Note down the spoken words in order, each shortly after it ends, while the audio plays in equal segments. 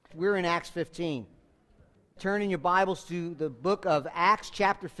We're in Acts 15. Turn in your Bibles to the book of Acts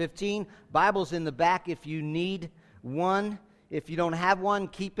chapter 15. Bible's in the back if you need one. If you don't have one,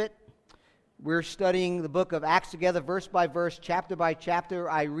 keep it. We're studying the book of Acts together, verse by verse, chapter by chapter.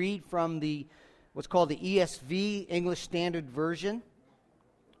 I read from what's called the ESV, English Standard Version.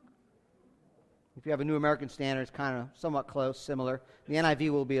 If you have a New American Standard, it's kind of somewhat close, similar. The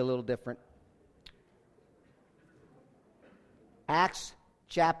NIV will be a little different. Acts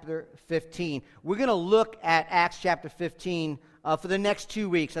chapter 15. We're going to look at Acts chapter 15 for the next 2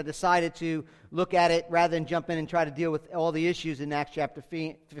 weeks. I decided to look at it rather than jump in and try to deal with all the issues in Acts chapter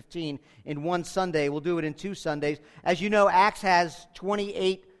 15 in one Sunday. We'll do it in 2 Sundays. As you know, Acts has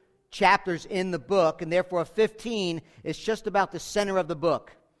 28 chapters in the book, and therefore 15 is just about the center of the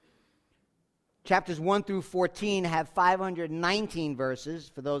book. Chapters 1 through 14 have 519 verses.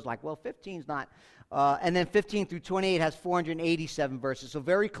 For those like, well, 15's not... and then 15 through 28 has 487 verses, so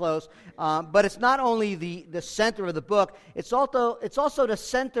very close. But it's not only the center of the book, it's also the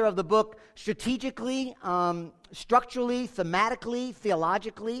center of the book strategically, structurally, thematically,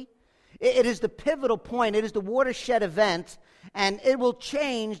 theologically. It is the pivotal point. It is the watershed event, and it will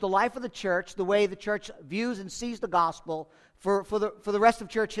change the life of the church, the way the church views and sees the gospel for the rest of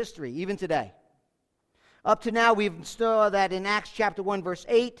church history, even today. Up to now, we've saw that in Acts chapter 1, verse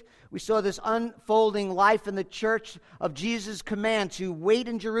 8, we saw this unfolding life in the church of Jesus' command to wait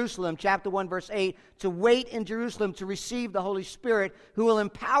in Jerusalem, chapter 1, verse 8, to wait in Jerusalem to receive the Holy Spirit, who will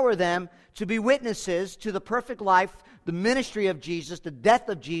empower them to be witnesses to the perfect life, the ministry of Jesus, the death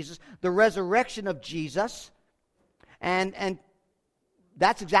of Jesus, the resurrection of Jesus, and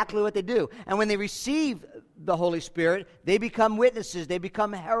that's exactly what they do. And when they receive the Holy Spirit, they become witnesses, they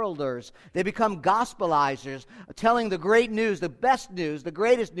become heralders, they become gospelizers, telling the great news, the best news, the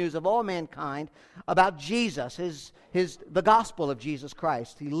greatest news of all mankind about Jesus, the gospel of Jesus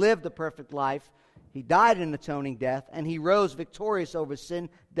Christ. He lived the perfect life, he died an atoning death, and he rose victorious over sin,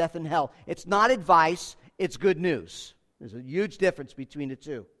 death, and hell. It's not advice, it's good news. There's a huge difference between the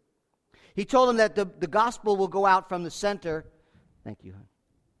two. He told them that the gospel will go out from the center. Thank you, hon.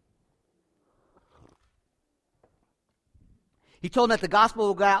 He told them that the gospel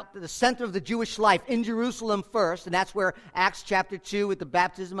will go out to the center of the Jewish life in Jerusalem first, and that's where Acts chapter 2 with the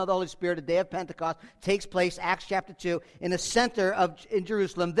baptism of the Holy Spirit, the day of Pentecost, takes place, Acts chapter 2, in the center in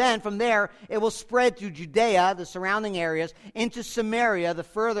Jerusalem. Then from there, it will spread to Judea, the surrounding areas, into Samaria, the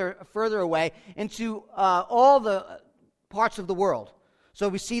further away, into all the parts of the world. So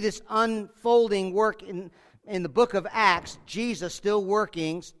we see this unfolding work in the book of Acts, Jesus still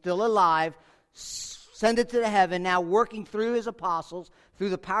working, still alive, ascended to heaven, now working through his apostles, through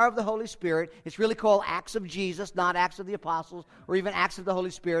the power of the Holy Spirit. It's really called Acts of Jesus, not Acts of the Apostles, or even Acts of the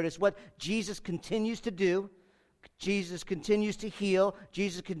Holy Spirit. It's what Jesus continues to do. Jesus continues to heal.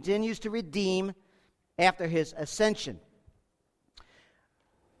 Jesus continues to redeem after his ascension.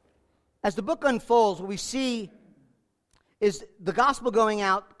 As the book unfolds, what we see is the gospel going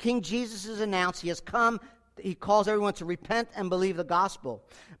out. King Jesus is announced. He has come. He calls everyone to repent and believe the gospel.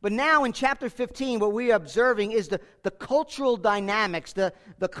 But now in chapter 15, what we are observing is the cultural dynamics, the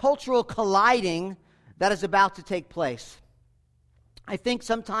cultural colliding that is about to take place. I think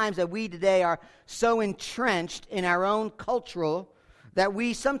sometimes that we today are so entrenched in our own cultural that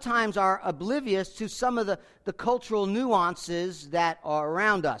we sometimes are oblivious to some of the cultural nuances that are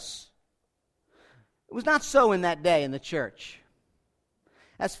around us. It was not so in that day in the church.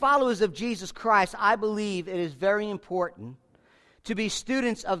 As followers of Jesus Christ, I believe it is very important to be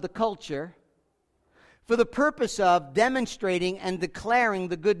students of the culture for the purpose of demonstrating and declaring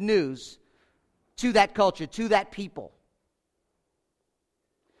the good news to that culture, to that people.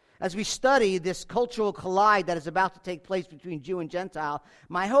 As we study this cultural collide that is about to take place between Jew and Gentile,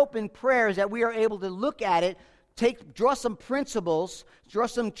 my hope and prayer is that we are able to look at it, draw some principles, draw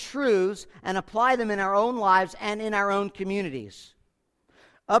some truths, and apply them in our own lives and in our own communities.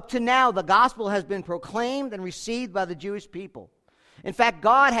 Up to now, the gospel has been proclaimed and received by the Jewish people. In fact,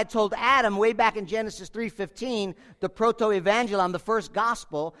 God had told Adam way back in Genesis 3:15, the proto-evangelon, the first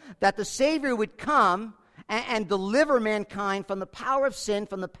gospel, that the Savior would come and deliver mankind from the power of sin,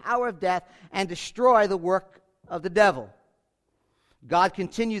 from the power of death, and destroy the work of the devil. God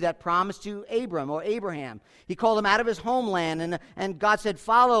continued that promise to Abraham. He called him out of his homeland, and God said,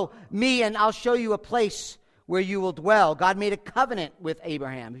 "Follow me, and I'll show you a place where you will dwell." God made a covenant with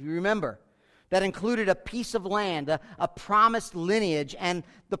Abraham, if you remember. That included a piece of land, a promised lineage, and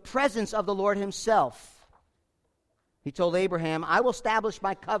the presence of the Lord himself. He told Abraham, "I will establish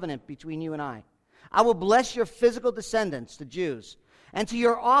my covenant between you and I. I will bless your physical descendants, the Jews, and to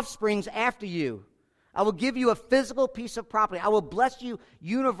your offsprings after you. I will give you a physical piece of property. I will bless you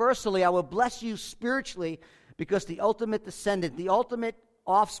universally. I will bless you spiritually, because the ultimate descendant, the ultimate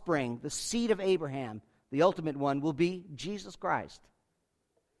offspring, the seed of Abraham, the ultimate one, will be Jesus Christ.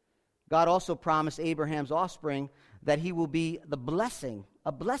 God also promised Abraham's offspring that he will be a blessing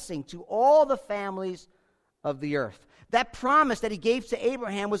to all the families of the earth. That promise that he gave to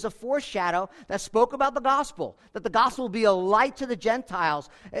Abraham was a foreshadow that spoke about the gospel, that the gospel will be a light to the Gentiles,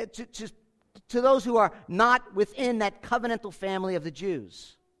 to those who are not within that covenantal family of the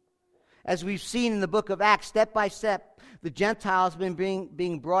Jews. As we've seen in the book of Acts, step by step, the Gentiles have been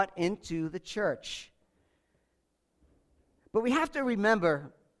being brought into the church. But we have to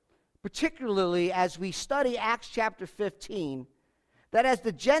remember, particularly as we study Acts chapter 15, that as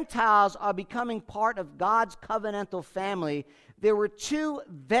the Gentiles are becoming part of God's covenantal family, there were two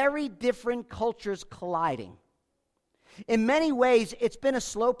very different cultures colliding. In many ways, it's been a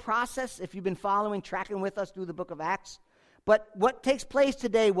slow process if you've been tracking with us through the book of Acts. But what takes place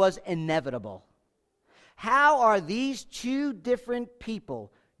today was inevitable. How are these two different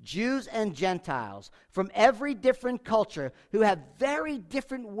people, Jews and Gentiles, from every different culture, who have very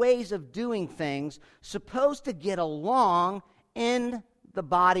different ways of doing things, supposed to get along in the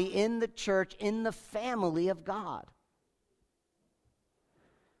body, in the church, in the family of God?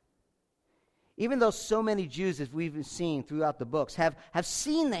 Even though so many Jews, as we've seen throughout the books, have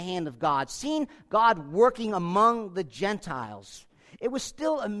seen the hand of God, seen God working among the Gentiles, it was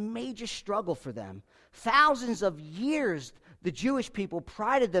still a major struggle for them. Thousands of years, the Jewish people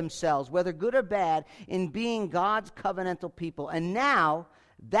prided themselves, whether good or bad, in being God's covenantal people. And now,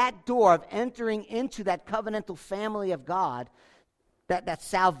 that door of entering into that covenantal family of God, that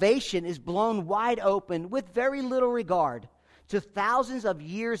salvation is blown wide open with very little regard to thousands of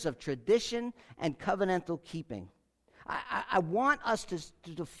years of tradition and covenantal keeping. I want us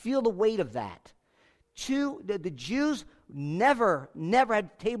to feel the weight of that. The Jews never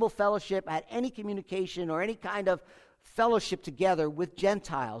had table fellowship, had any communication or any kind of fellowship together with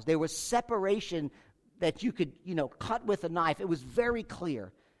Gentiles. There was separation that you could, cut with a knife. It was very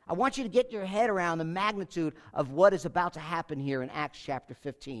clear. I want you to get your head around the magnitude of what is about to happen here in Acts chapter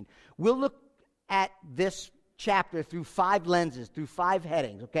 15. We'll look at this chapter through 5 lenses, through 5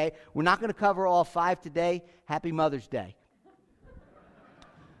 headings, okay? We're not going to cover all 5 today. Happy Mother's Day.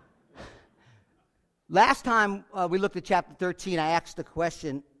 Last time we looked at chapter 13, I asked the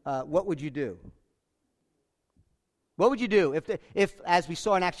question, what would you do? What would you do if, as we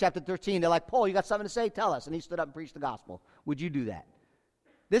saw in Acts chapter 13, they're like, Paul, you got something to say? Tell us. And he stood up and preached the gospel. Would you do that?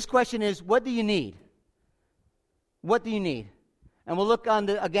 This question is, what do you need? What do you need? And we'll look on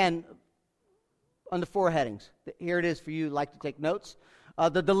the 4 headings. Here it is for you who like to take notes.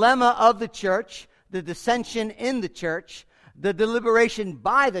 The dilemma of the church, the dissension in the church, the deliberation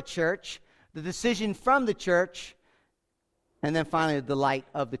by the church, the decision from the church, and then finally the delight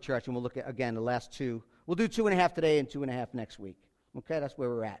of the church. And we'll look at, again, the last 2. We'll do 2.5 today and 2.5 next week. Okay, that's where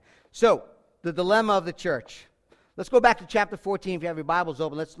we're at. So, the dilemma of the church. Let's go back to chapter 14. If you have your Bibles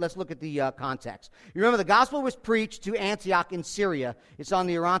open, let's look at the context. You remember the gospel was preached to Antioch in Syria. It's on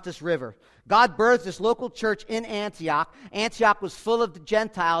the Orontes River. God birthed this local church in Antioch. Antioch was full of the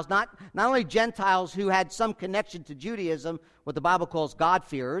Gentiles, not only Gentiles who had some connection to Judaism, what the Bible calls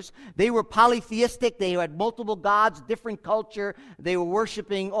God-fearers. They were polytheistic. They had multiple gods, different culture. They were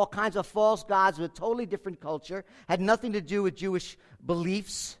worshiping all kinds of false gods with a totally different culture. Had nothing to do with Jewish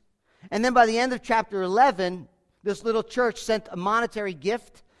beliefs. And then by the end of chapter 11, this little church sent a monetary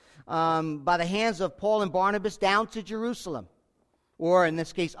gift by the hands of Paul and Barnabas down to Jerusalem, or in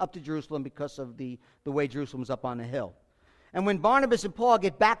this case up to Jerusalem because of the way Jerusalem was up on the hill. And when Barnabas and Paul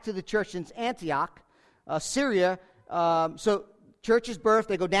get back to the church in Antioch, Syria, so church is birthed,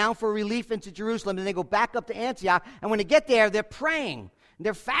 they go down for relief into Jerusalem, and they go back up to Antioch, and when they get there, they're praying,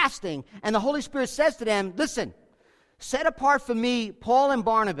 they're fasting, and the Holy Spirit says to them, listen, set apart for me Paul and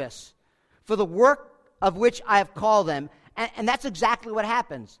Barnabas for the work of which I have called them. And that's exactly what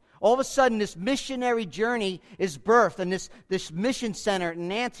happens. All of a sudden, this missionary journey is birthed, and this mission center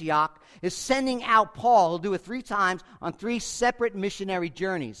in Antioch is sending out Paul. He'll do it 3 times on 3 separate missionary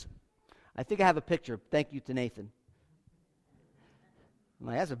journeys. I think I have a picture. Thank you to Nathan. I'm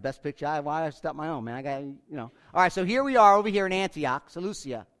like, that's the best picture. Why I start my own, man? I got, All right, so here we are over here in Antioch,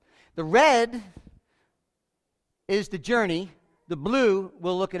 Seleucia. The red is the journey. The blue,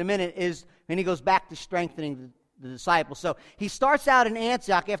 we'll look in a minute, is, and he goes back to strengthening the disciples. So he starts out in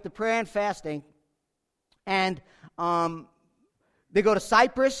Antioch after prayer and fasting, and they go to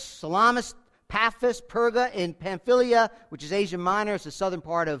Cyprus, Salamis, Paphos, Perga in Pamphylia, which is Asia Minor. It's the southern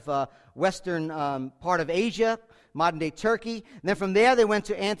part of western part of Asia. modern-day Turkey. And then from there, they went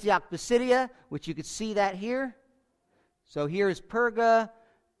to Antioch, Pisidia, which you could see that here. So here is Perga,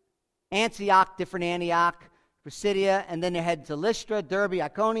 Antioch, different Antioch, Pisidia, and then they head to Lystra, Derbe,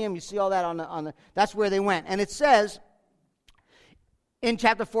 Iconium. You see all that on the that's where they went. And it says in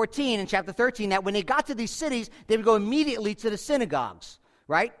chapter 14 and chapter 13 that when they got to these cities, they would go immediately to the synagogues,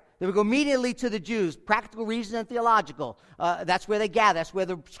 right? They would go immediately to the Jews, practical reason and theological. That's where they gather. That's where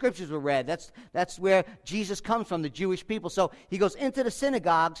the scriptures were read. That's where Jesus comes from, the Jewish people. So he goes into the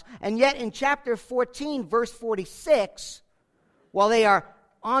synagogues, and yet in chapter 14, verse 46, while they are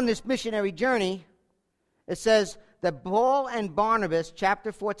on this missionary journey, it says that Paul and Barnabas,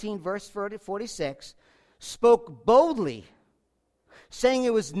 chapter 14, verse 46, spoke boldly, saying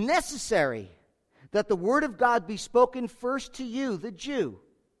it was necessary that the word of God be spoken first to you, the Jew.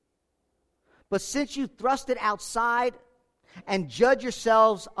 But since you thrust it outside and judge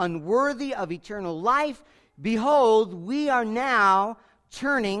yourselves unworthy of eternal life, behold, we are now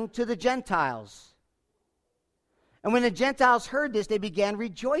turning to the Gentiles. And when the Gentiles heard this, they began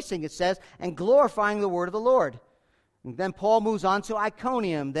rejoicing, it says, and glorifying the word of the Lord. And then Paul moves on to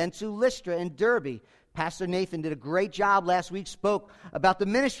Iconium, then to Lystra and Derbe. Pastor Nathan did a great job last week, spoke about the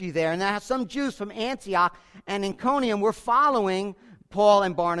ministry there. And now some Jews from Antioch and Iconium were following Paul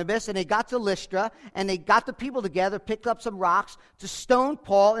and Barnabas, and they got to Lystra, and they got the people together, picked up some rocks to stone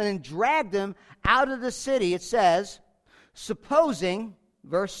Paul, and then dragged him out of the city, it says, supposing,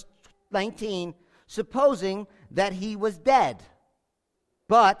 verse 19, supposing that he was dead.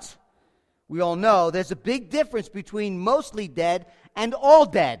 But we all know there's a big difference between mostly dead and all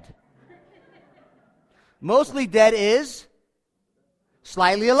dead. Mostly dead is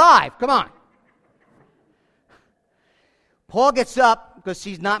slightly alive. Come on. Paul gets up because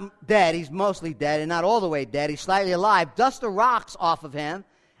he's not dead. He's mostly dead and not all the way dead. He's slightly alive. Dusts the rocks off of him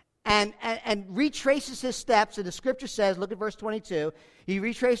and retraces his steps. And the scripture says, look at verse 22. He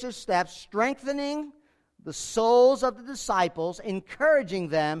retraces his steps, strengthening the souls of the disciples, encouraging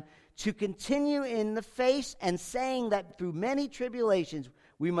them to continue in the faith and saying that through many tribulations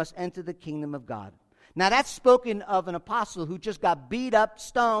we must enter the kingdom of God. Now that's spoken of an apostle who just got beat up,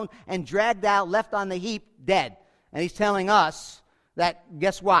 stoned, and dragged out, left on the heap, dead. And he's telling us that,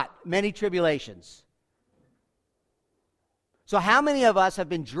 guess what? Many tribulations. So how many of us have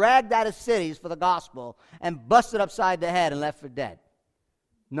been dragged out of cities for the gospel and busted upside the head and left for dead?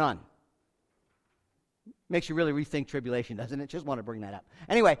 None. Makes you really rethink tribulation, doesn't it? Just want to bring that up.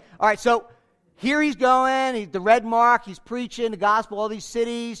 Anyway, all right, so here he's going, the red mark, he's preaching the gospel, all these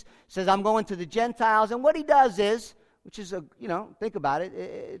cities, says, I'm going to the Gentiles. And what he does is, which is, think about it,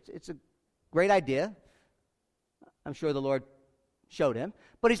 it's a great idea. I'm sure the Lord showed him.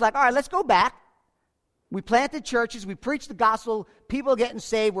 But he's like, all right, let's go back. We planted churches. We preached the gospel. People are getting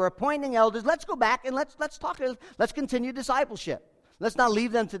saved. We're appointing elders. Let's go back and let's talk. Let's continue discipleship. Let's not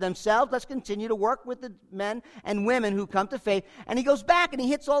leave them to themselves. Let's continue to work with the men and women who come to faith. And he goes back and he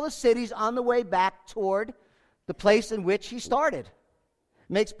hits all the cities on the way back toward the place in which he started.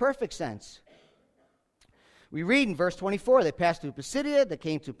 Makes perfect sense. We read in verse 24, they passed through Pisidia, they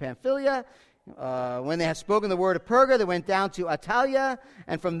came to Pamphylia. When they had spoken the word of Perga, they went down to Attalia,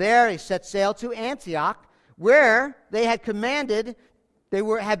 and from there they set sail to Antioch, where they had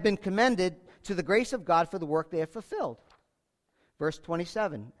had been commended to the grace of God for the work they had fulfilled. Verse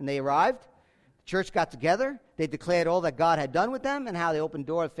 27, and they arrived, the church got together, they declared all that God had done with them and how they opened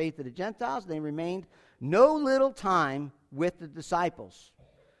door of faith to the Gentiles, and they remained no little time with the disciples.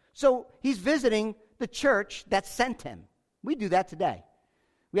 So he's visiting the church that sent him. We do that today.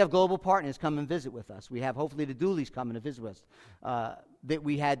 We have global partners come and visit with us. We have, hopefully, the Dooleys come and visit with us.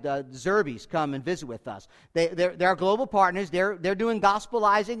 We had the Zerbies come and visit with us. They're our global partners. They're doing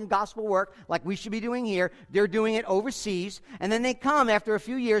gospelizing and gospel work like we should be doing here. They're doing it overseas. And then they come after a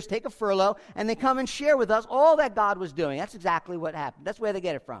few years, take a furlough, and they come and share with us all that God was doing. That's exactly what happened. That's where they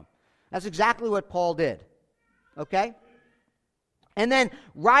get it from. That's exactly what Paul did. Okay? And then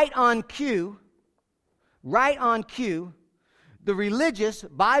right on cue, the religious,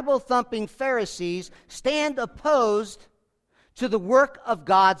 Bible-thumping Pharisees stand opposed to the work of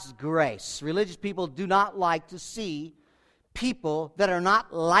God's grace. Religious people do not like to see people that are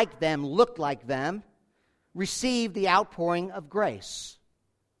not like them, look like them, receive the outpouring of grace.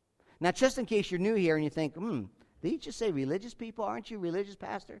 Now, just in case you're new here and you think, did he just say religious people? Aren't you a religious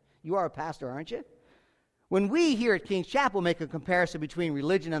pastor? You are a pastor, aren't you? When we here at King's Chapel make a comparison between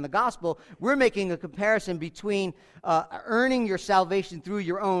religion and the gospel, we're making a comparison between earning your salvation through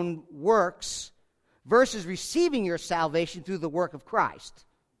your own works versus receiving your salvation through the work of Christ.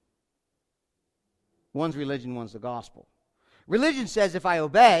 One's religion, one's the gospel. Religion says if I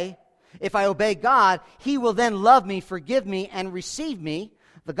obey, If I obey God, he will then love me, forgive me, and receive me.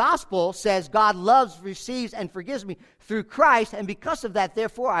 The gospel says God loves, receives, and forgives me through Christ, and because of that,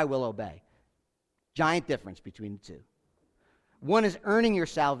 therefore, I will obey. Giant difference between the two. One is earning your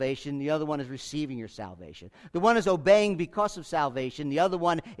salvation, the other one is receiving your salvation. The one is obeying because of salvation, the other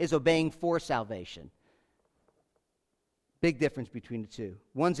one is obeying for salvation. Big difference between the two.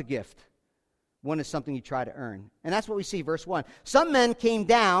 One's a gift. One is something you try to earn. And that's what we see, verse 1. Some men came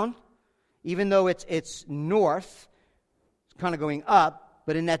down, even though it's north, it's kind of going up,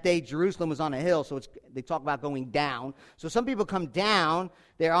 but in that day Jerusalem was on a hill, so they talk about going down. So some people come down,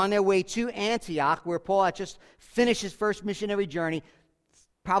 they're on their way to Antioch, where Paul had just finished his first missionary journey.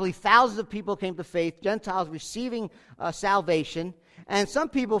 Probably thousands of people came to faith, Gentiles receiving salvation. And some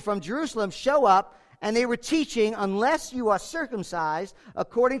people from Jerusalem show up, and they were teaching, unless you are circumcised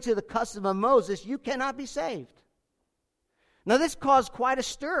according to the custom of Moses, you cannot be saved. Now this caused quite a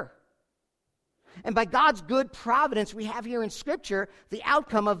stir. And by God's good providence, we have here in Scripture the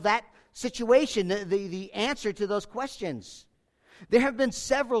outcome of that situation, the answer to those questions. There have been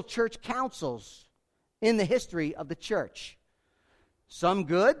several church councils in the history of the church. Some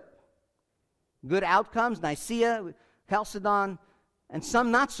good outcomes, Nicaea, Chalcedon, and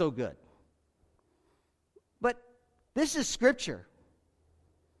some not so good. But this is Scripture.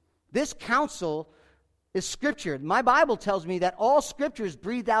 This counsel is Scripture. My Bible tells me that all Scripture is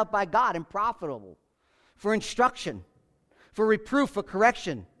breathed out by God and profitable for instruction, for reproof, for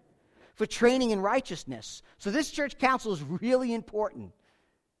correction, for training in righteousness. So this church council is really important.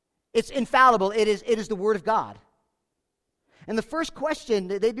 It's infallible. It is the Word of God. And the first question,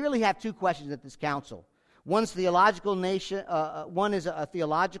 they really have two questions at this council. One's theological one is a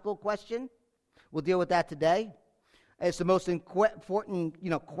theological question. We'll deal with that today. It's the most important,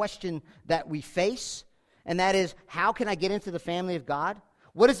 question that we face, and that is, how can I get into the family of God?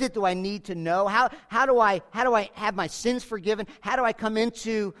 What is it do I need to know? How do I have my sins forgiven? How do I come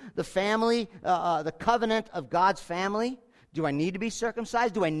into the family, the covenant of God's family? Do I need to be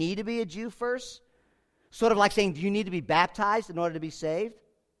circumcised? Do I need to be a Jew first? Sort of like saying, do you need to be baptized in order to be saved?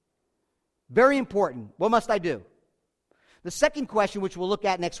 Very important. What must I do? The second question, which we'll look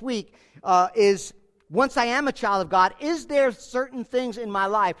at next week, is, once I am a child of God, is there certain things in my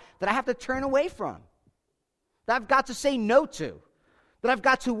life that I have to turn away from? That I've got to say no to? That I've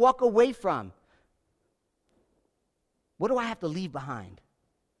got to walk away from? What do I have to leave behind?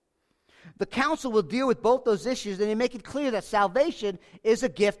 The council will deal with both those issues, and they make it clear that salvation is a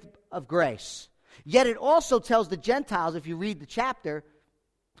gift of grace. Yet it also tells the Gentiles, if you read the chapter,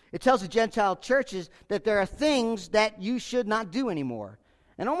 it tells the Gentile churches that there are things that you should not do anymore.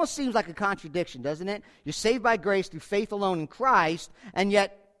 It almost seems like a contradiction, doesn't it? You're saved by grace through faith alone in Christ, and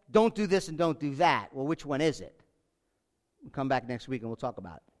yet don't do this and don't do that. Well, which one is it? We'll come back next week and we'll talk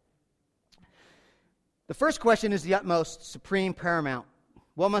about it. The first question is the utmost, supreme, paramount.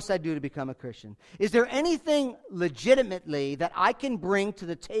 What must I do to become a Christian? Is there anything legitimately that I can bring to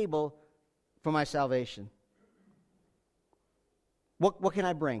the table for my salvation? What can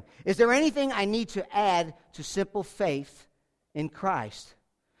I bring? Is there anything I need to add to simple faith in Christ?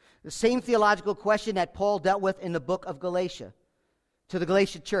 The same theological question that Paul dealt with in the book of Galatia, to the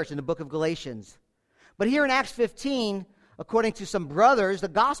Galatian church in the book of Galatians. But here in Acts 15, according to some brothers, the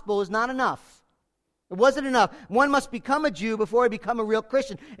gospel is not enough. It wasn't enough. One must become a Jew before he become a real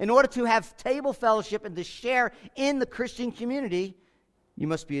Christian. In order to have table fellowship and to share in the Christian community, you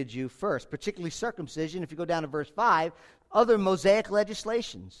must be a Jew first, particularly circumcision. If you go down to verse 5, other Mosaic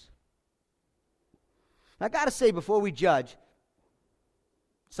legislations. I got to say, before we judge,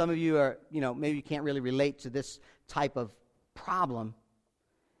 some of you are, maybe you can't really relate to this type of problem.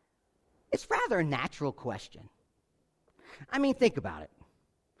 It's rather a natural question. I mean, think about it.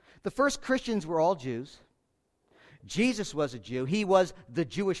 The first Christians were all Jews. Jesus was a Jew. He was the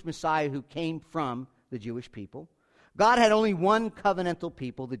Jewish Messiah who came from the Jewish people. God had only one covenantal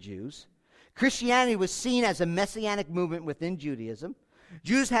people, the Jews. Christianity was seen as a messianic movement within Judaism.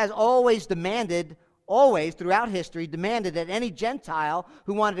 Jews has always throughout history, demanded that any Gentile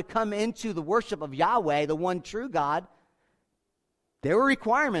who wanted to come into the worship of Yahweh, the one true God, there were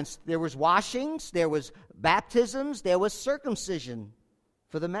requirements. There was washings, there was baptisms, there was circumcision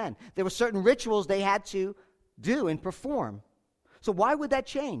for the men. There were certain rituals they had to do and perform. So why would that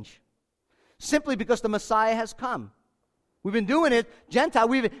change? Simply because the Messiah has come. We've been doing it,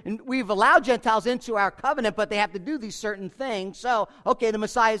 we've allowed Gentiles into our covenant, but they have to do these certain things. So, okay, the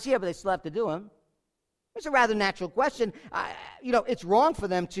Messiah is here, but they still have to do them. It's a rather natural question. It's wrong for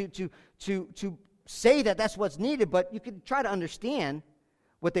them to say that that's what's needed, but you can try to understand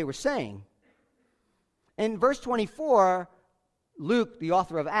what they were saying. In verse 24, Luke, the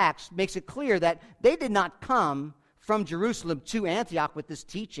author of Acts, makes it clear that they did not come from Jerusalem to Antioch with this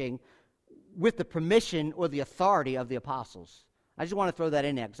teaching with the permission or the authority of the apostles. I just want to throw that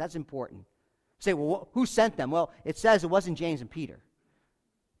in there because that's important. Say, well, who sent them? Well, it says it wasn't James and Peter.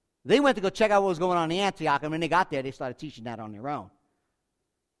 They went to go check out what was going on in Antioch, and when they got there, they started teaching that on their own.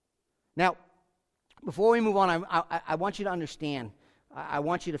 Now, before we move on, I want you to understand, I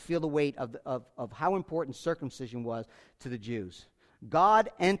want you to feel the weight of how important circumcision was to the Jews. God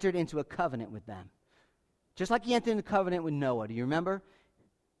entered into a covenant with them. Just like he entered into a covenant with Noah. Do you remember?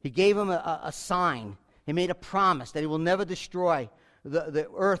 He gave him a sign. He made a promise that he will never destroy the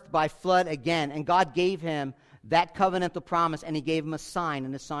earth by flood again. And God gave him that covenantal promise, and he gave him a sign,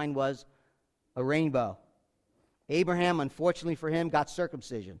 and the sign was a rainbow. Abraham, unfortunately for him, got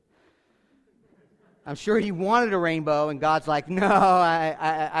circumcision. I'm sure he wanted a rainbow, and God's like, no,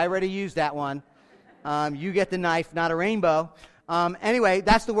 I already used that one. You get the knife, not a rainbow. Anyway,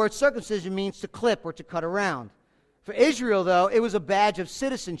 that's the word circumcision means to clip or to cut around. For Israel, though, it was a badge of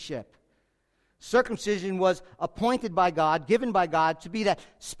citizenship. Circumcision was appointed by God, given by God, to be that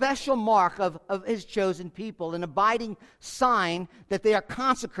special mark of his chosen people, an abiding sign that they are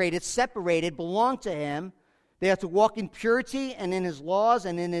consecrated, separated, belong to him. They are to walk in purity and in his laws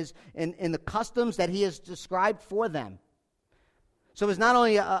and in the customs that he has described for them. So it was not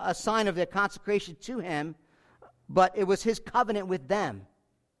only a sign of their consecration to him, but it was his covenant with them.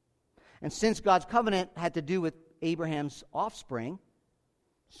 And since God's covenant had to do with Abraham's offspring,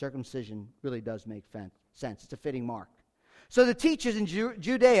 circumcision really does make sense. It's a fitting mark. So the teachers in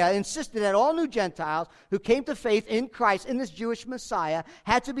Judea insisted that all new Gentiles who came to faith in Christ, in this Jewish Messiah,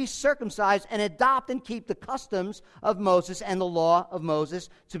 had to be circumcised and adopt and keep the customs of Moses and the law of Moses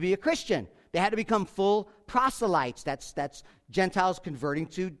to be a Christian. They had to become full proselytes. That's Gentiles converting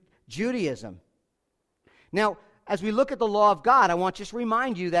to Judaism. Now, as we look at the law of God, I want to just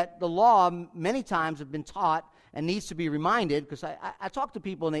remind you that the law many times have been taught and needs to be reminded, because I talk to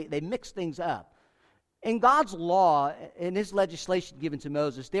people and they mix things up. In God's law, in his legislation given to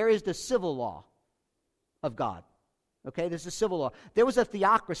Moses, there is the civil law of God. Okay, there's the civil law. There was a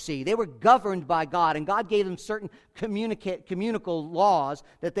theocracy. They were governed by God, and God gave them certain communical laws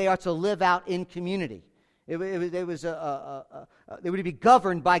that they are to live out in community. They were to be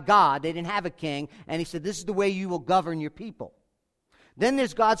governed by God. They didn't have a king, and he said, this is the way you will govern your people. Then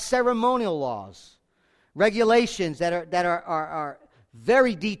there's God's ceremonial laws, regulations that are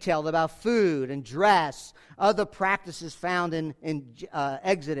very detailed about food and dress, other practices found in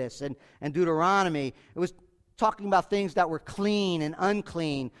Exodus and Deuteronomy. It was talking about things that were clean and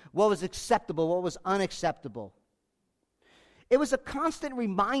unclean, what was acceptable, what was unacceptable. It was a constant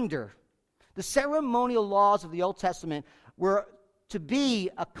reminder. The ceremonial laws of the Old Testament were to be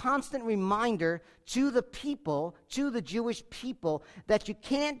a constant reminder to the people, to the Jewish people, that you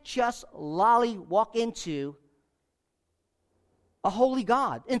can't just walk into a holy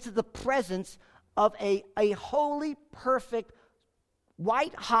God, into the presence of a holy, perfect,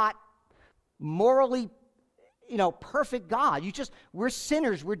 white-hot, morally, perfect God. We're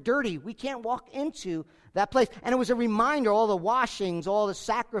sinners, we're dirty, we can't walk into that place. And it was a reminder, all the washings, all the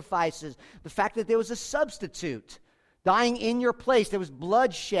sacrifices, the fact that there was a substitute dying in your place. There was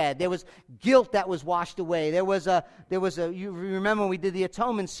bloodshed. There was guilt that was washed away. There was you remember when we did the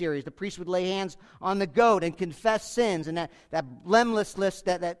atonement series, the priest would lay hands on the goat and confess sins, and that blamelessness,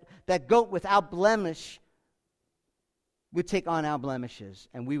 that goat without blemish would take on our blemishes,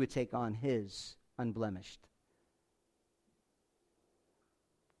 and we would take on his unblemished.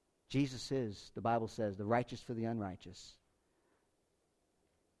 Jesus is, the Bible says, the righteous for the unrighteous.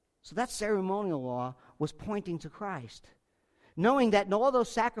 So that ceremonial law was pointing to Christ, knowing that all those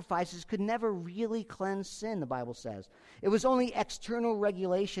sacrifices could never really cleanse sin, the Bible says. It was only external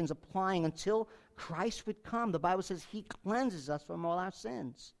regulations applying until Christ would come. The Bible says he cleanses us from all our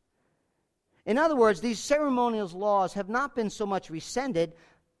sins. In other words, these ceremonial laws have not been so much rescinded,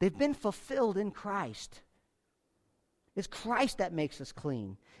 they've been fulfilled in Christ. It's Christ that makes us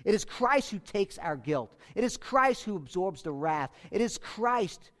clean. It is Christ who takes our guilt. It is Christ who absorbs the wrath. It is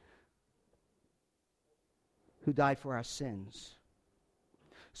Christ who died for our sins.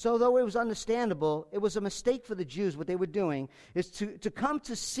 So though it was understandable, it was a mistake for the Jews. What they were doing is to come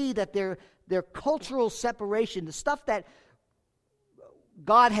to see that their cultural separation, the stuff that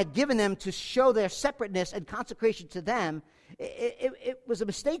God had given them to show their separateness and consecration to them, it was a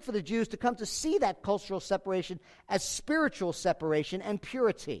mistake for the Jews to come to see that cultural separation as spiritual separation and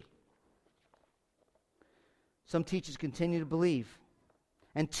purity. Some teachers continue to believe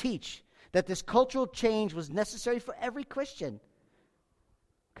and teach that this cultural change was necessary for every Christian.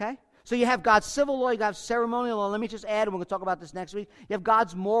 Okay? So you have God's civil law, you have ceremonial law. Let me just add, and we're going to talk about this next week. You have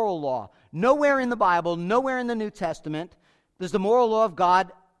God's moral law. Nowhere in the Bible, nowhere in the New Testament does the moral law of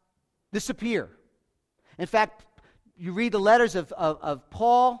God disappear. In fact, you read the letters of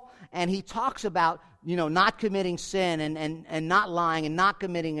Paul, and he talks about, not committing sin and not lying and not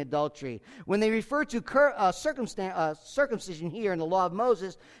committing adultery. When they refer to circumcision here in the law of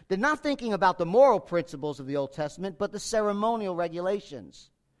Moses, they're not thinking about the moral principles of the Old Testament, but the ceremonial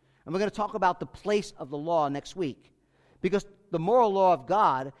regulations. And we're going to talk about the place of the law next week. Because the moral law of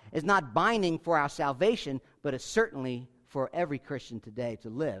God is not binding for our salvation, but it's certainly for every Christian today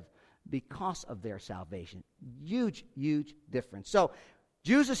to live because of their salvation. Huge, huge difference. So,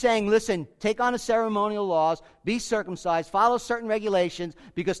 Jews are saying, listen, take on the ceremonial laws, be circumcised, follow certain regulations,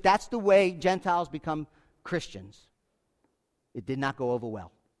 because that's the way Gentiles become Christians. It did not go over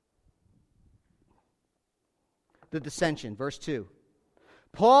well. The dissension, verse 2.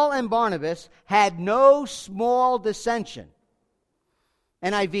 Paul and Barnabas had no small dissension.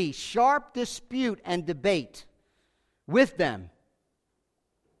 NIV, sharp dispute and debate with them.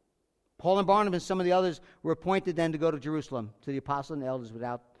 Paul and Barnabas and some of the others were appointed then to go to Jerusalem, to the apostles and elders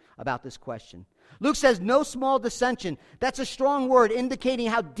about this question. Luke says no small dissension. That's a strong word indicating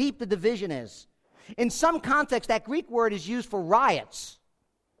how deep the division is. In some context, that Greek word is used for riots.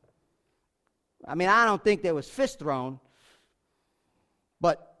 I mean, I don't think there was fist thrown,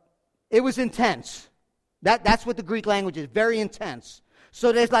 but it was intense. That's what the Greek language is, very intense.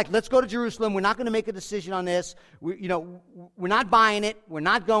 So there's let's go to Jerusalem. We're not going to make a decision on this. We're not buying it. We're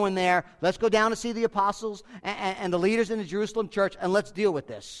not going there. Let's go down to see the apostles and the leaders in the Jerusalem church, and let's deal with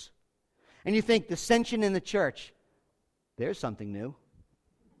this. And you think dissension in the church, there's something new.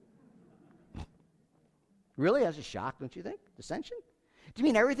 Really? That's a shock, don't you think? Dissension? Do you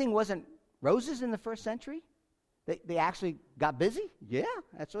mean everything wasn't roses in the first century? They actually got busy? Yeah,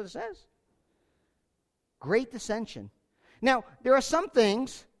 that's what it says. Great dissension. Now, there are some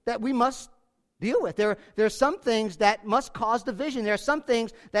things that we must deal with. There are some things that must cause division. There are some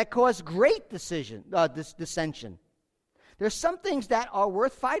things that cause great dissension. There are some things that are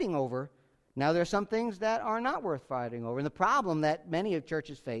worth fighting over. Now, there are some things that are not worth fighting over. And the problem that many of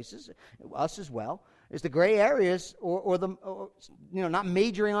churches faces, us as well, is the gray areas or not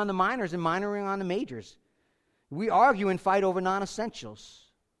majoring on the minors and minoring on the majors. We argue and fight over non-essentials.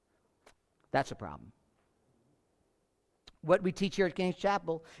 That's a problem. What we teach here at King's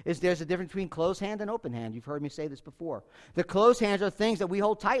Chapel is there's a difference between closed hand and open hand. You've heard me say this before. The closed hands are things that we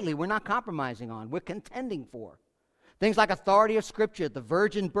hold tightly. We're not compromising on. We're contending for. Things like authority of Scripture, the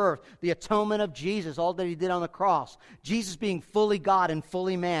virgin birth, the atonement of Jesus, all that he did on the cross. Jesus being fully God and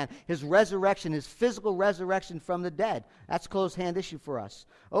fully man. His resurrection, his physical resurrection from the dead. That's a closed hand issue for us.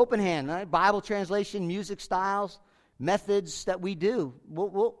 Open hand, right? Bible translation, music styles, methods that we do.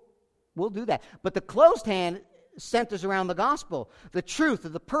 We'll do that. But the closed hand centers around the gospel. The truth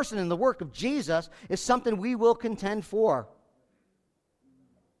of the person and the work of Jesus is something we will contend for.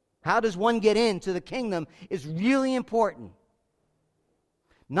 How does one get into the kingdom is really important.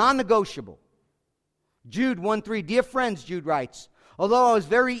 Non-negotiable. Jude 1:3, dear friends, Jude writes, although I was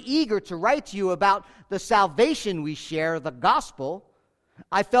very eager to write to you about the salvation we share, the gospel,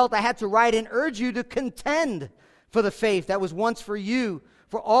 I felt I had to write and urge you to contend for the faith that was once for you,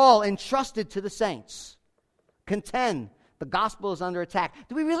 for all entrusted to the saints. Contend. The gospel is under attack.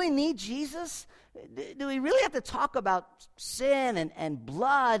 Do we really need Jesus? Do we really have to talk about sin and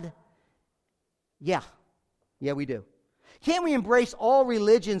blood? Yeah, we do. Can't we embrace all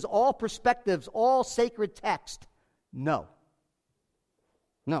religions, all perspectives, all sacred text? No.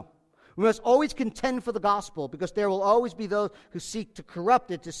 We must always contend for the gospel because there will always be those who seek to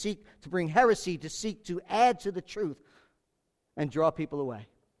corrupt it, to seek to bring heresy, to seek to add to the truth and draw people away.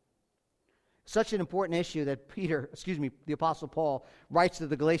 Such an important issue that the Apostle Paul writes to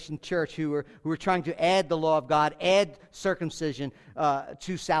the Galatian church who were trying to add the law of God, add circumcision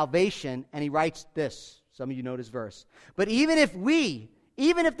to salvation, and he writes this. Some of you know this verse. But even if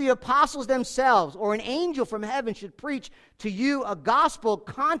the apostles themselves or an angel from heaven should preach to you a gospel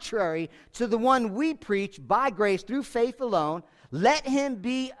contrary to the one we preach by grace through faith alone, let him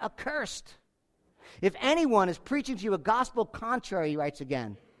be accursed. If anyone is preaching to you a gospel contrary, he writes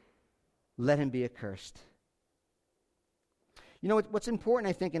again, let him be accursed. You know what's important,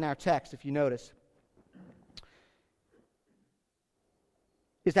 I think, in our text, if you notice,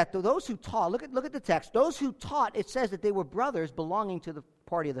 is that those who taught, look at the text, those who taught, it says that they were brothers belonging to the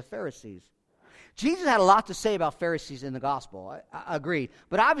party of the Pharisees. Jesus had a lot to say about Pharisees in the gospel, I agree.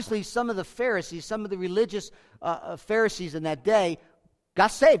 But obviously some of the Pharisees, some of the religious Pharisees in that day got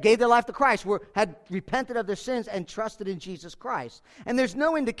saved, gave their life to Christ, had repented of their sins and trusted in Jesus Christ. And there's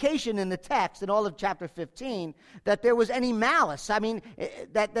no indication in the text, in all of chapter 15, that there was any malice. I mean,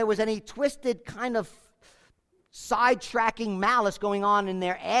 that there was any twisted kind of sidetracking malice going on in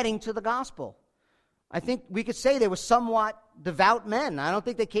there, adding to the gospel. I think we could say they were somewhat devout men. I don't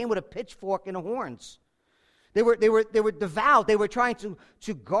think they came with a pitchfork and horns. They were devout. They were trying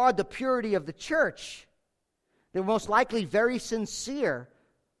to guard the purity of the church. They were most likely very sincere,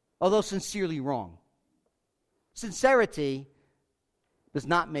 although sincerely wrong. Sincerity does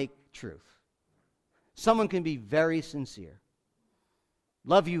not make truth. Someone can be very sincere,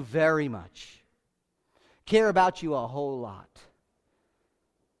 love you very much, care about you a whole lot.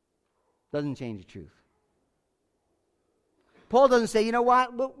 Doesn't change the truth. Paul doesn't say, you know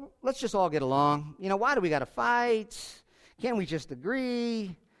what, let's just all get along. You know, why do we got to fight? Can't we just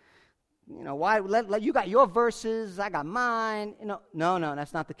agree? You know, why? You got your verses, I got mine. You know, no,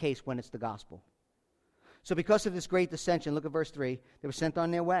 that's not the case when it's the gospel. So because of this great dissension, look at verse 3, they were sent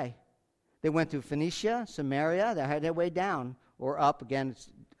on their way. They went to Phoenicia, Samaria, they had their way down, or up, again, it's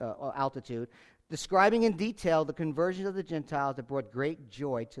altitude, describing in detail the conversion of the Gentiles that brought great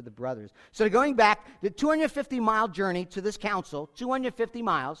joy to the brothers. So they're going back, the 250-mile journey to this council, 250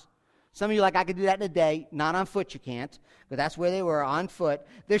 miles. Some of you are like, I could do that in a day. Not on foot, you can't. But that's where they were, on foot.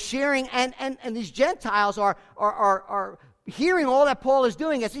 They're sharing, and these Gentiles are hearing all that Paul is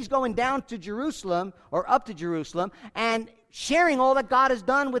doing as he's going down to Jerusalem, or up to Jerusalem, and sharing all that God has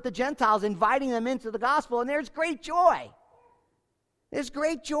done with the Gentiles, inviting them into the gospel, and there's great joy. There's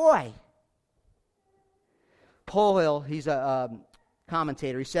great joy. Paul Hill, he's a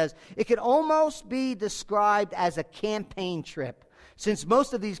commentator, he says, it could almost be described as a campaign trip, since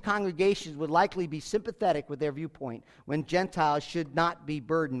most of these congregations would likely be sympathetic with their viewpoint when Gentiles should not be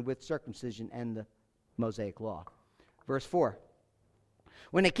burdened with circumcision and the Mosaic law. Verse 4.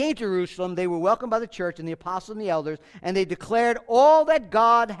 When they came to Jerusalem, they were welcomed by the church and the apostles and the elders, and they declared all that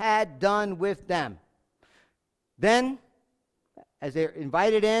God had done with them. Then, as they're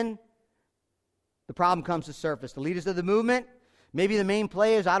invited in, the problem comes to surface. The leaders of the movement, maybe the main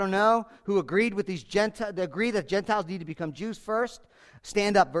players, I don't know, who agreed with these Gentiles, they agree that Gentiles need to become Jews first,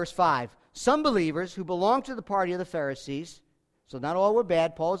 stand up, verse 5. Some believers who belonged to the party of the Pharisees, so not all were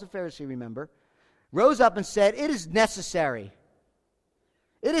bad, Paul is a Pharisee, remember, rose up and said, it is necessary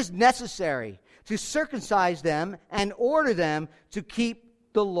to circumcise them and order them to keep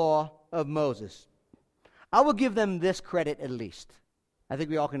the law of Moses. I will give them this credit at least. I think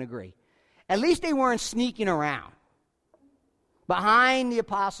we all can agree. At least they weren't sneaking around behind the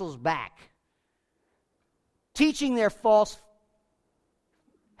apostles' back, teaching their false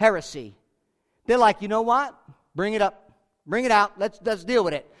heresy. They're like, you know what? Bring it up. Bring it out. Let's deal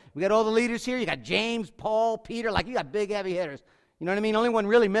with it. We got all the leaders here. You got James, Paul, Peter. Like, you got big, heavy hitters. You know what I mean? Only one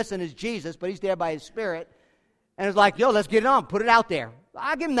really missing is Jesus, but he's there by his Spirit. And it's like, yo, let's get it on. Put it out there.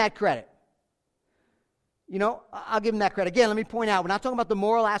 I'll give him that credit. You know, I'll give him that credit. Again, let me point out, we're not talking about the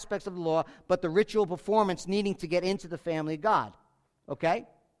moral aspects of the law, but the ritual performance needing to get into the family of God. Okay?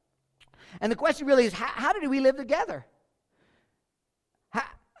 And the question really is, how did we live together?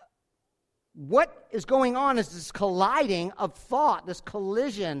 What is going on is this colliding of thought, this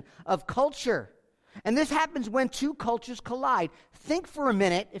collision of culture. And this happens when two cultures collide. Think for a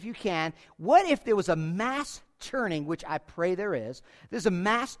minute, if you can, what if there was a mass turning, which I pray there is, there's a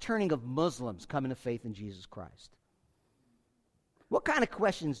mass turning of Muslims coming to faith in Jesus Christ. What kind of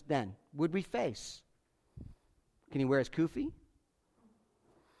questions then would we face? Can he wear his kufi?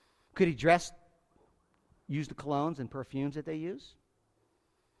 Could he use the colognes and perfumes that they use?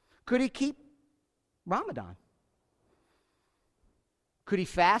 Could he keep Ramadan? Could he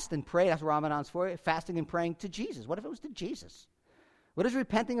fast and pray? That's what Ramadan's for, fasting and praying to Jesus. What if it was to Jesus? What is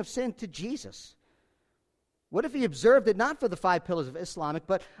repenting of sin to Jesus? What if he observed it not for the 5 pillars of Islamic,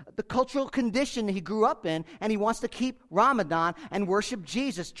 but the cultural condition he grew up in, and he wants to keep Ramadan and worship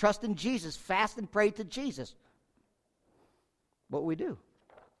Jesus, trust in Jesus, fast and pray to Jesus? What would we do?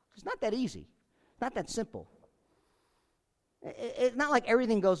 It's not that easy. It's not that simple. It's not like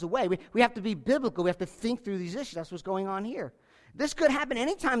everything goes away. We have to be biblical. We have to think through these issues. That's what's going on here. This could happen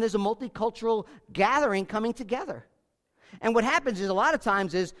anytime there's a multicultural gathering coming together. And what happens is a lot of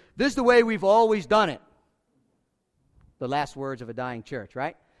times is, this is the way we've always done it. The last words of a dying church,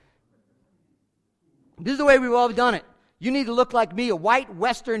 right? This is the way we've always done it. You need to look like me, a white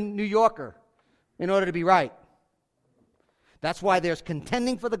Western New Yorker, in order to be right. That's why there's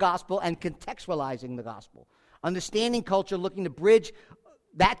contending for the gospel and contextualizing the gospel. Understanding culture, looking to bridge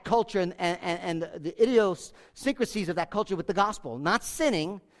that culture and the idiosyncrasies of that culture with the gospel. Not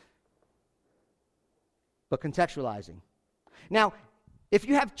sinning, but contextualizing. Now, if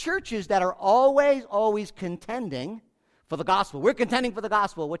you have churches that are always contending for the gospel, we're contending for the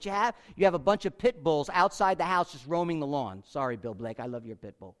gospel, what you have a bunch of pit bulls outside the house just roaming the lawn. Sorry, Bill Blake, I love your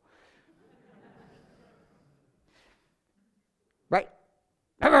pit bull. Right?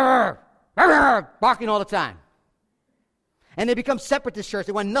 Barking all the time. And they become separatist church.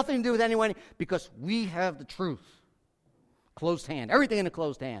 They want nothing to do with anyone because we have the truth. Closed hand. Everything in a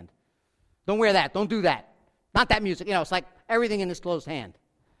closed hand. Don't wear that. Don't do that. Not that music. It's like everything in this closed hand.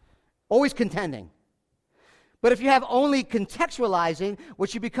 Always contending. But if you have only contextualizing,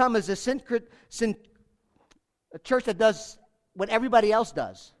 what you become is a church that does what everybody else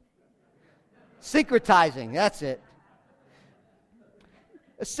does. Syncretizing. That's it.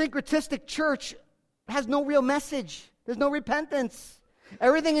 A syncretistic church has no real message. There's no repentance.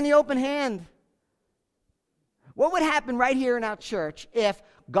 Everything in the open hand. What would happen right here in our church if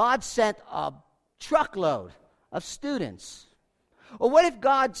God sent a truckload of students? Or what if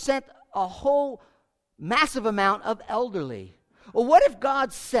God sent a whole massive amount of elderly? Or what if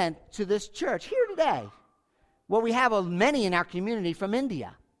God sent to this church here today? Well, we have many in our community from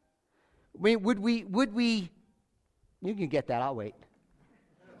India. Would we, you can get that, I'll wait.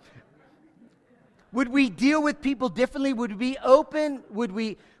 Would we deal with people differently? Would we be open? Would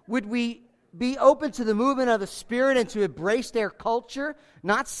we be open to the movement of the Spirit and to embrace their culture?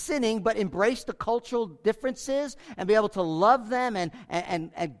 Not sinning, but embrace the cultural differences and be able to love them and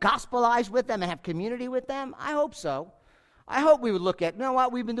gospelize with them and have community with them? I hope so. I hope we would look at, you know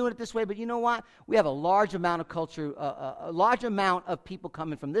what, we've been doing it this way, but you know what? We have a large amount of culture, a large amount of people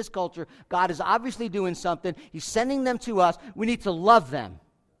coming from this culture. God is obviously doing something. He's sending them to us. We need to love them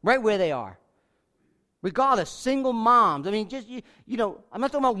right where they are. Regardless, single moms. I mean, just, I'm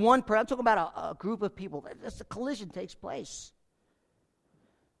not talking about one person. I'm talking about a group of people. A collision takes place.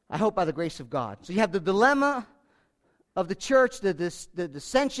 I hope by the grace of God. So you have the dilemma of the church, the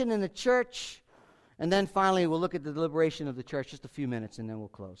dissension in the church, and then finally we'll look at the deliberation of the church, just a few minutes, and then we'll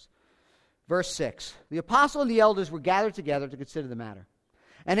close. Verse 6, the apostle and the elders were gathered together to consider the matter.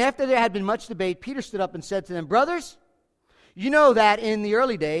 And after there had been much debate, Peter stood up and said to them, brothers, you know that in the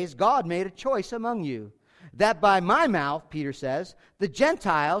early days, God made a choice among you, that by my mouth, Peter says, the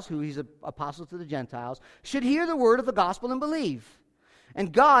Gentiles, who he's an apostle to the Gentiles, should hear the word of the gospel and believe.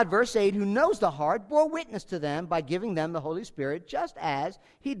 And God, verse 8, who knows the heart, bore witness to them by giving them the Holy Spirit, just as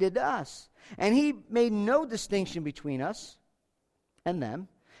he did to us. And he made no distinction between us and them,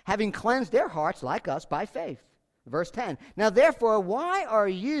 having cleansed their hearts like us by faith. Verse 10, now therefore, why are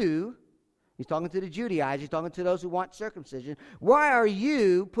you... He's talking to the Judaizers. He's talking to those who want circumcision. Why are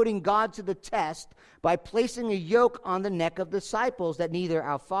you putting God to the test by placing a yoke on the neck of disciples that neither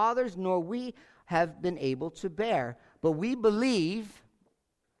our fathers nor we have been able to bear? But we believe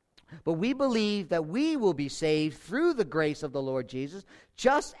that we will be saved through the grace of the Lord Jesus,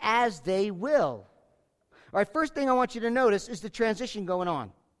 just as they will. All right, first thing I want you to notice is the transition going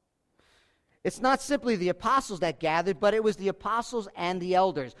on. It's not simply the apostles that gathered, but it was the apostles and the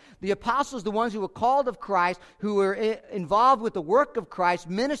elders. The apostles, the ones who were called of Christ, who were involved with the work of Christ,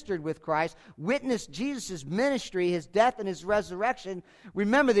 ministered with Christ, witnessed Jesus' ministry, his death and his resurrection.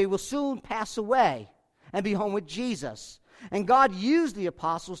 Remember, they will soon pass away and be home with Jesus. And God used the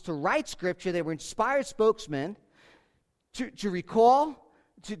apostles to write Scripture. They were inspired spokesmen to recall,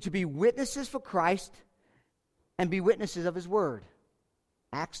 to be witnesses for Christ and be witnesses of his word.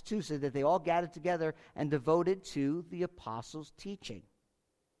 Acts 2 says that they all gathered together and devoted to the apostles' teaching.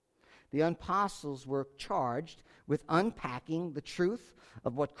 The apostles were charged with unpacking the truth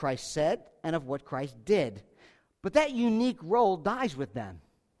of what Christ said and of what Christ did. But that unique role dies with them.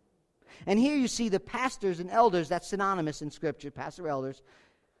 And here you see the pastors and elders, that's synonymous in Scripture, pastor elders,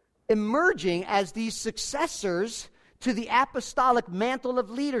 emerging as these successors to the apostolic mantle of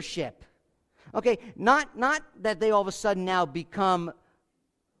leadership. Okay, not that they all of a sudden now become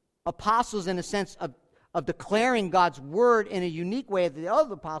apostles in a sense of declaring God's word in a unique way that the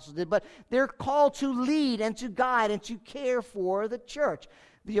other apostles did, but they're called to lead and to guide and to care for the church.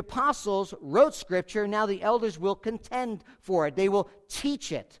 The apostles wrote Scripture, now the elders will contend for it. They will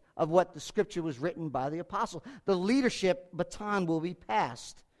teach it of what the Scripture was written by the apostle. The leadership baton will be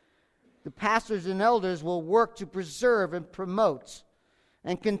passed. The pastors and elders will work to preserve and promote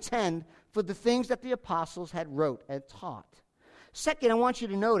and contend for the things that the apostles had wrote and taught. Second, I want you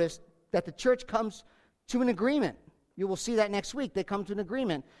to notice that the church comes to an agreement. You will see that next week. They come to an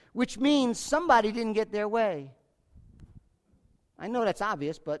agreement, which means somebody didn't get their way. I know that's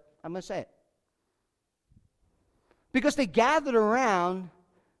obvious, but I'm going to say it. Because they gathered around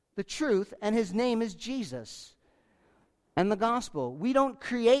the truth, and his name is Jesus and the gospel. We don't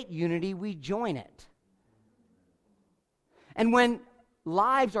create unity, we join it. And when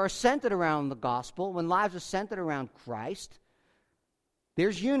lives are centered around the gospel, when lives are centered around Christ,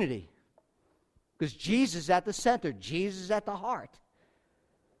 there's unity. Because Jesus is at the center. Jesus is at the heart.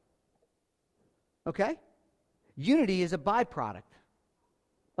 Okay? Unity is a byproduct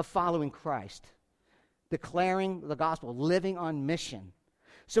of following Christ, declaring the gospel, living on mission.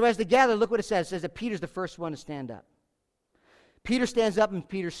 So as they gather, look what it says. It says that Peter's the first one to stand up. Peter stands up and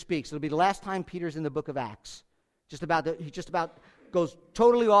Peter speaks. It'll be the last time Peter's in the book of Acts. He just about goes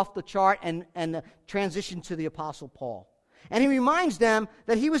totally off the chart and transition to the Apostle Paul. And he reminds them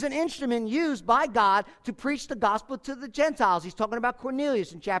that he was an instrument used by God to preach the gospel to the Gentiles. He's talking about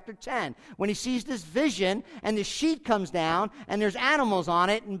Cornelius in chapter 10. When he sees this vision and the sheet comes down and there's animals on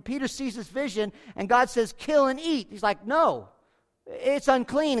it, and Peter sees this vision and God says, kill and eat. He's like, no, it's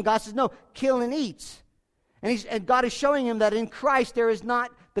unclean. And God says, no, kill and eat. And God is showing him that in Christ there is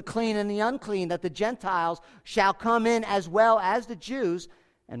not the clean and the unclean, that the Gentiles shall come in as well as the Jews.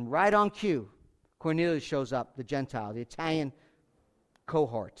 And right on cue, Cornelius shows up, the Gentile, the Italian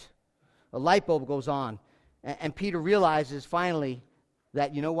cohort. A light bulb goes on, and Peter realizes finally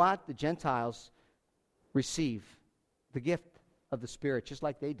that, you know what? The Gentiles receive the gift of the Spirit just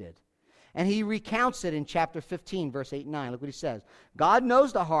like they did. And he recounts it in chapter 15, verse 8 and 9. Look what he says. God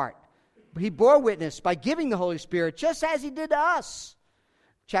knows the heart. He bore witness by giving the Holy Spirit just as he did to us.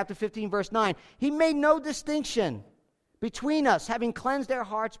 Chapter 15, verse 9. He made no distinction between us, having cleansed their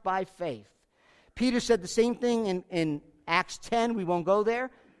hearts by faith. Peter said the same thing in Acts 10. We won't go there.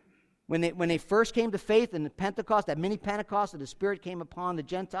 When they first came to faith in the Pentecost, that mini Pentecost, that the Spirit came upon the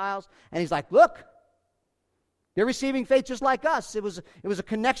Gentiles. And he's like, look, they're receiving faith just like us. It was a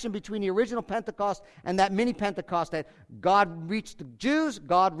connection between the original Pentecost and that mini Pentecost, that God reached the Jews,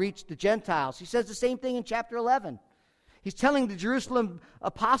 God reached the Gentiles. He says the same thing in chapter 11. He's telling the Jerusalem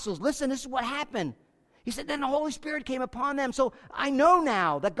apostles, listen, this is what happened. He said, then the Holy Spirit came upon them. So I know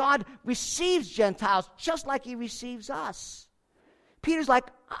now that God receives Gentiles just like he receives us. Peter's like,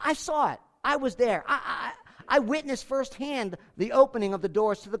 I saw it. I was there. I witnessed firsthand the opening of the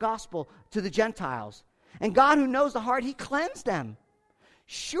doors to the gospel to the Gentiles. And God, who knows the heart, he cleansed them.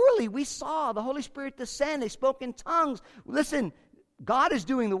 Surely we saw the Holy Spirit descend. They spoke in tongues. Listen, God is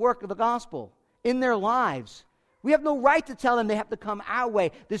doing the work of the gospel in their lives. We have no right to tell them they have to come our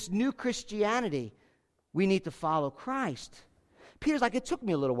way. This new Christianity, we need to follow Christ. Peter's like, it took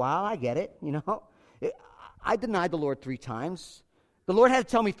me a little while. I get it, you know. I denied the Lord 3 times. The Lord had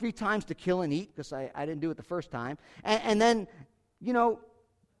to tell me 3 times to kill and eat because I didn't do it the first time. And then, you know,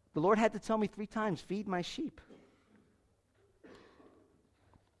 the Lord had to tell me 3 times, feed my sheep.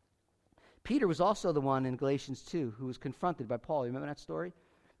 Peter was also the one in Galatians 2 who was confronted by Paul. You remember that story?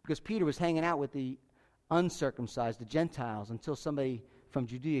 Because Peter was hanging out with the uncircumcised, the Gentiles, until somebody from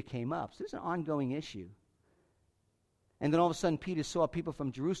Judea came up. So this is an ongoing issue. And then all of a sudden Peter saw people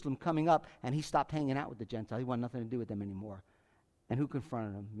from Jerusalem coming up, and he stopped hanging out with the Gentiles. He wanted nothing to do with them anymore. And who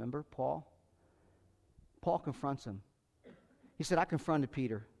confronted him? Remember? Paul? Paul confronts him. He said, I confronted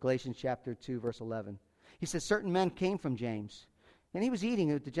Peter, Galatians chapter 2, verse 11. He said, certain men came from James, and he was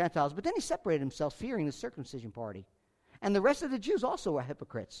eating with the Gentiles, but then he separated himself, fearing the circumcision party. And the rest of the Jews also were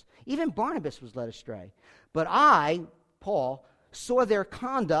hypocrites. Even Barnabas was led astray. But I, Paul, saw their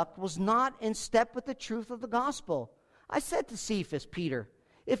conduct was not in step with the truth of the gospel. I said to Cephas, Peter,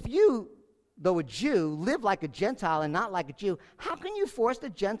 if you, though a Jew, live like a Gentile and not like a Jew, how can you force the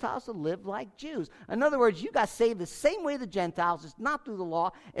Gentiles to live like Jews? In other words, you got saved the same way the Gentiles. It's not through the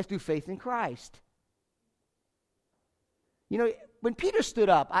law, it's through faith in Christ. You know, when Peter stood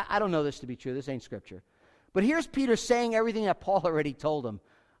up, I don't know this to be true. This ain't scripture. But here's Peter saying everything that Paul already told him.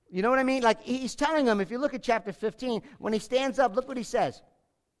 You know what I mean? Like, he's telling them, if you look at chapter 15, when he stands up, look what he says.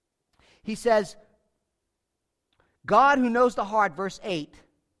 He says, God who knows the heart, verse 8,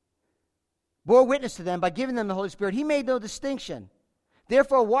 bore witness to them by giving them the Holy Spirit. He made no distinction.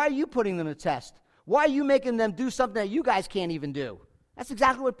 Therefore, why are you putting them to test? Why are you making them do something that you guys can't even do? That's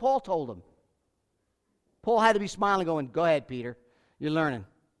exactly what Paul told them. Paul had to be smiling, going, go ahead, Peter. You're learning.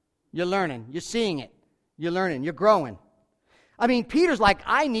 You're learning. You're seeing it. You're learning. You're growing. I mean, Peter's like,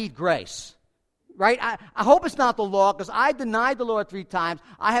 I need grace. Right? I hope it's not the law, because I denied the Lord 3 times.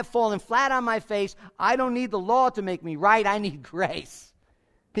 I have fallen flat on my face. I don't need the law to make me right. I need grace.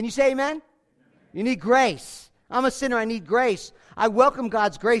 Can you say amen? You need grace. I'm a sinner. I need grace. I welcome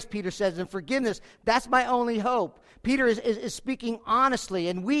God's grace, Peter says, and forgiveness. That's my only hope. Peter is speaking honestly,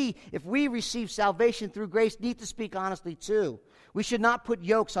 and if we receive salvation through grace, need to speak honestly too. We should not put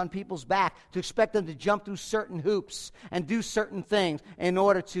yokes on people's back to expect them to jump through certain hoops and do certain things in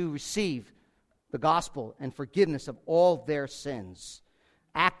order to receive the gospel and forgiveness of all their sins.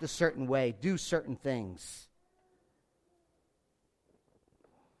 Act a certain way, do certain things.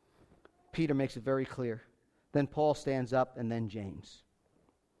 Peter makes it very clear. Then Paul stands up, and then James.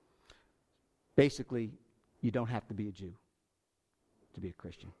 Basically, you don't have to be a Jew to be a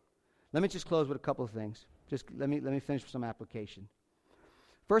Christian. Let me just close with a couple of things. Just let me finish with some application.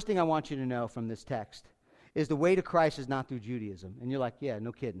 First thing I want you to know from this text is the way to Christ is not through Judaism. And you're like, yeah,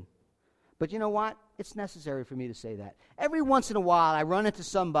 no kidding. But you know what? It's necessary for me to say that. Every once in a while, I run into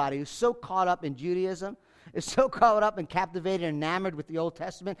somebody who's so caught up in Judaism, is so caught up and captivated and enamored with the Old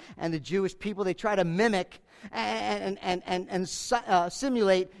Testament and the Jewish people, they try to mimic and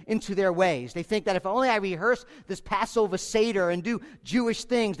simulate into their ways. They think that if only I rehearse this Passover Seder and do Jewish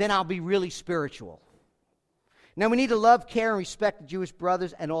things, then I'll be really spiritual. Now, we need to love, care, and respect the Jewish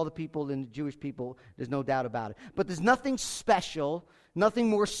brothers and all the people in the Jewish people. There's no doubt about it. But there's nothing special, nothing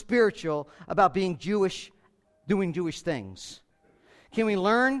more spiritual about being Jewish, doing Jewish things. Can we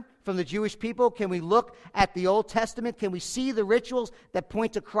learn from the Jewish people? Can we look at the Old Testament? Can we see the rituals that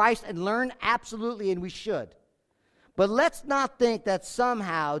point to Christ and learn? Absolutely, and we should. But let's not think that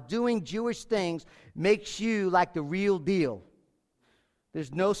somehow doing Jewish things makes you like the real deal.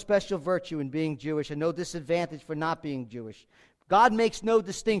 There's no special virtue in being Jewish and no disadvantage for not being Jewish. God makes no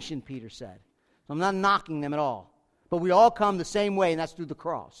distinction, Peter said. So I'm not knocking them at all. But we all come the same way, and that's through the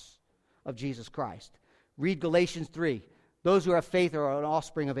cross of Jesus Christ. Read Galatians 3. Those who have faith are an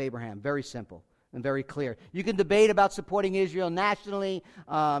offspring of Abraham. Very simple and very clear. You can debate about supporting Israel nationally,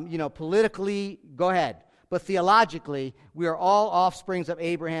 politically. Go ahead. But theologically, we are all offsprings of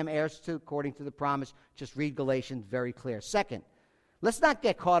Abraham, heirs according to the promise. Just read Galatians, very clear. Second, let's not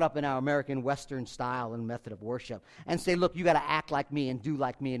get caught up in our American Western style and method of worship and say, look, you got to act like me and do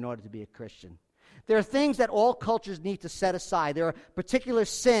like me in order to be a Christian. There are things that all cultures need to set aside. There are particular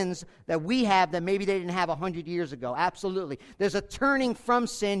sins that we have that maybe they didn't have 100 years ago. Absolutely. There's a turning from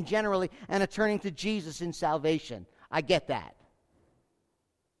sin generally and a turning to Jesus in salvation. I get that.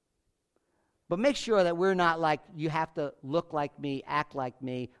 But make sure that we're not like, you have to look like me, act like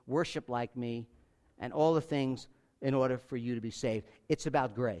me, worship like me, and all the things in order for you to be saved. It's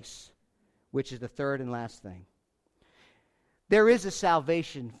about grace, which is the third and last thing. There is a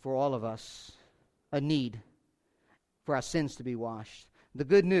salvation for all of us, a need for our sins to be washed. The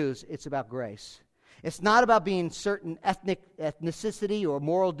good news, it's about grace. It's not about being certain ethnicity or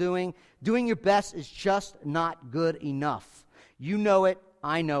moral doing. Doing your best is just not good enough. You know it,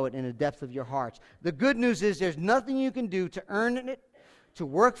 I know it in the depth of your hearts. The good news is there's nothing you can do to earn it, to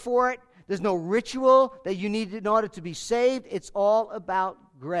work for it. There's no ritual that you need in order to be saved. It's all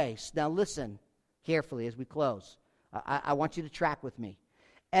about grace. Now listen carefully as we close. I want you to track with me.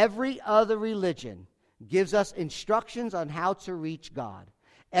 Every other religion gives us instructions on how to reach God.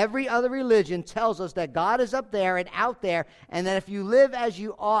 Every other religion tells us that God is up there and out there, and that if you live as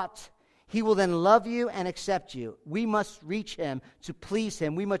you ought, He will then love you and accept you. We must reach Him to please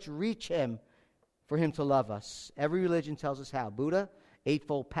Him. We must reach Him for Him to love us. Every religion tells us how. Buddha,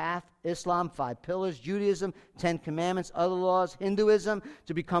 Eightfold Path, Islam, 5 pillars, Judaism, 10 commandments, other laws, Hinduism,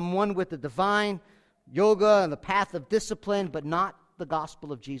 to become one with the divine, yoga and the path of discipline, but not the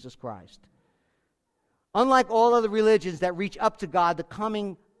gospel of Jesus Christ. Unlike all other religions that reach up to God, the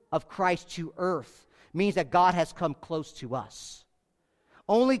coming of Christ to earth means that God has come close to us.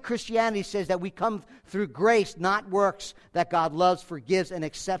 Only Christianity says that we come through grace, not works, that God loves, forgives, and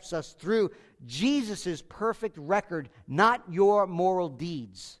accepts us through Jesus' perfect record, not your moral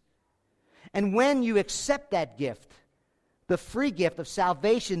deeds. And when you accept that gift, the free gift of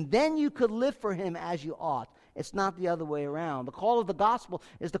salvation, then you could live for Him as you ought. It's not the other way around. The call of the gospel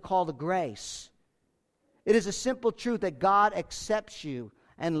is the call to grace. It is a simple truth that God accepts you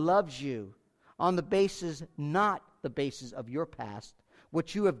and loves you on the basis, not the basis of your past,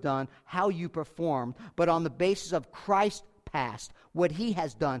 what you have done, how you performed, but on the basis of Christ's past, what He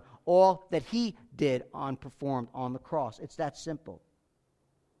has done, all that He did performed on the cross. It's that simple.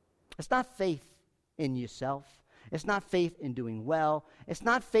 It's not faith in yourself. It's not faith in doing well. It's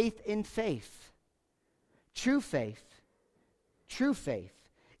not faith in faith. True faith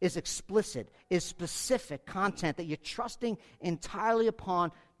is explicit, is specific content that you're trusting entirely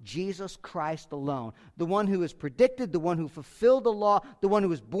upon Jesus Christ alone. The one who is predicted, the one who fulfilled the law, the one who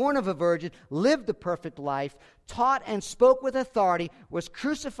was born of a virgin, lived the perfect life, taught and spoke with authority, was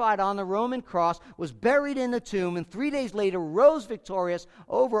crucified on the Roman cross, was buried in the tomb, and 3 days later rose victorious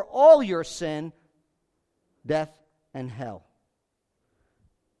over all your sin, death, and hell.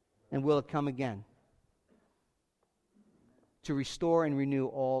 And will it come again to restore and renew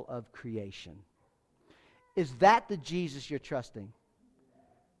all of creation? Is that the Jesus you're trusting?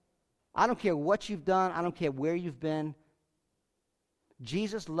 I don't care what you've done. I don't care where you've been.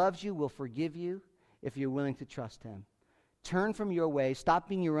 Jesus loves you, will forgive you if you're willing to trust Him. turn from your ways, stop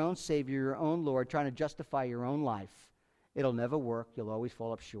being your own Savior, your own Lord, trying to justify your own life, it'll never work. You'll always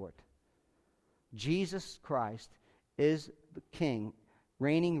fall up short. Jesus Christ is the King,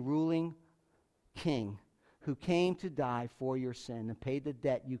 reigning, ruling King, who came to die for your sin and paid the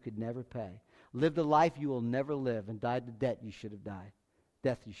debt you could never pay, lived a life you will never live, and died the debt you should have died,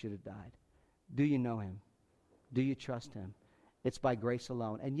 death you should have died. Do you know him? Do you trust him? It's by grace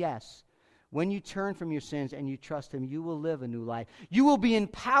alone. And yes, when you turn from your sins and you trust him, you will live a new life. You will be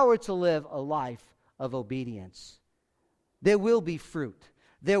empowered to live a life of obedience. There will be fruit.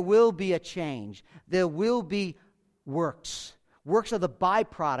 There will be a change. There will be works. Works are the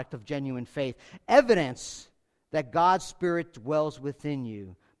byproduct of genuine faith. Evidence that God's Spirit dwells within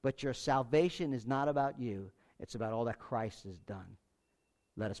you. But your salvation is not about you. It's about all that Christ has done.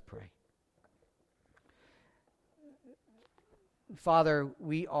 Let us pray. Father,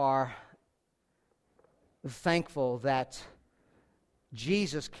 we are thankful that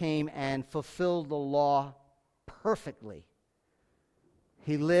Jesus came and fulfilled the law perfectly.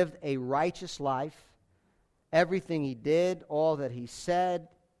 He lived a righteous life. Everything he did, all that he said,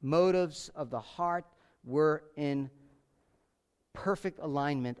 motives of the heart were in perfect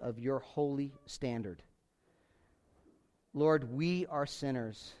alignment of your holy standard. Lord, we are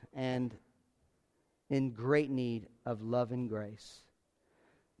sinners and in great need of love and grace.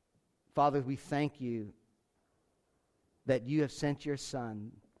 Father, we thank you that you have sent your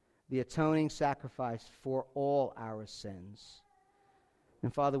Son, the atoning sacrifice for all our sins.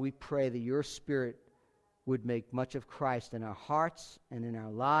 And Father, we pray that your Spirit would make much of Christ in our hearts and in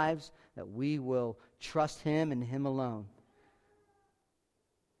our lives, that we will trust him and him alone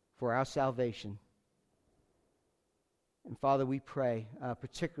for our salvation. And Father, we pray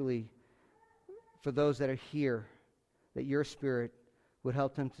particularly for those that are here, that your Spirit would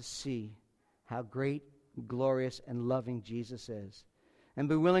help them to see how great, glorious, and loving Jesus is, and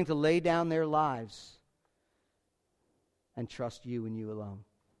be willing to lay down their lives and trust you and you alone.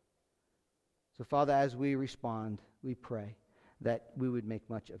 So, Father, as we respond, we pray that we would make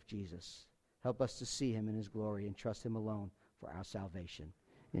much of Jesus. Help us to see him in his glory and trust him alone for our salvation.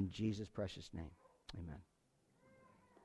 In Jesus' precious name, amen.